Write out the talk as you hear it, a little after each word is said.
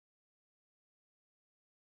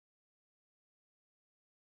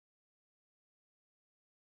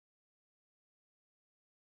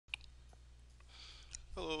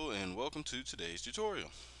Hello and welcome to today's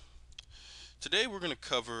tutorial. Today we're going to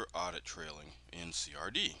cover audit trailing in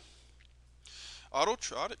CRD.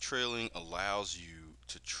 Audit trailing allows you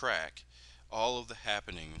to track all of the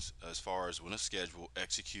happenings as far as when a schedule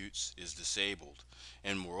executes is disabled,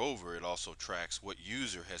 and moreover it also tracks what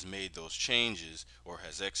user has made those changes or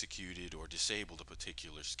has executed or disabled a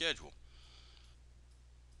particular schedule.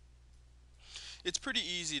 It's pretty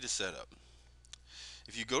easy to set up.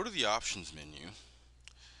 If you go to the options menu,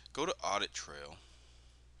 go to audit trail,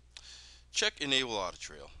 check enable audit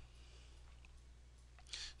trail.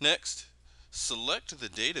 Next, select the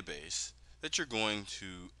database that you're going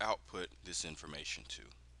to output this information to.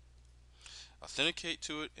 Authenticate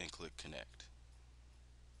to it and click connect.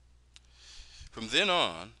 From then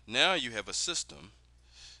on, now you have a system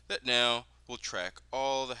that now will track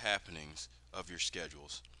all the happenings of your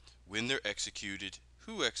schedules, when they're executed,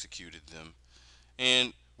 who executed them,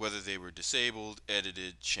 and whether they were disabled,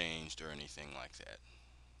 edited, changed, or anything like that.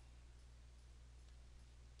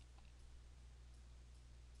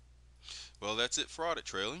 Well, that's it for audit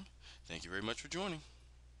trailing. Thank you very much for joining.